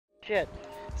Shit.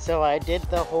 So I did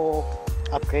the whole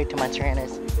upgrade to my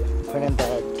taranis, put in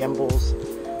the gimbals,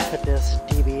 put this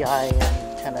DVI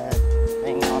antenna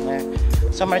thing on there.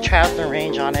 So I'm gonna try out the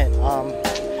range on it.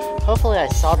 Hopefully I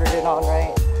soldered it on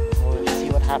right. We'll see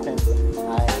what happens.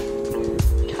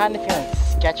 I'm kind of feeling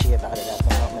sketchy about it at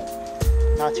the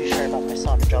moment. Not too sure about my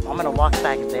solder job. I'm gonna walk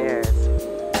back there.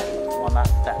 Well, not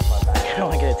that far back. I don't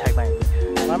want to get attacked by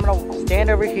anything. But I'm gonna stand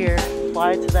over here,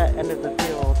 fly to that end of the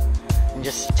field, and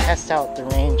just test out the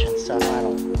range and stuff. I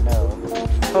don't know.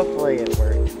 Hopefully it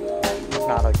worked. If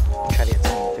not, I'll try to get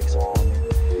someone to fix it for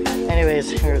me.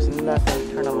 Anyways, here's nothing.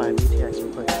 Turn on my VTX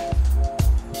real quick.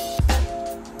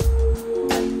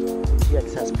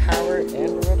 VTX has power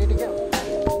and we're ready to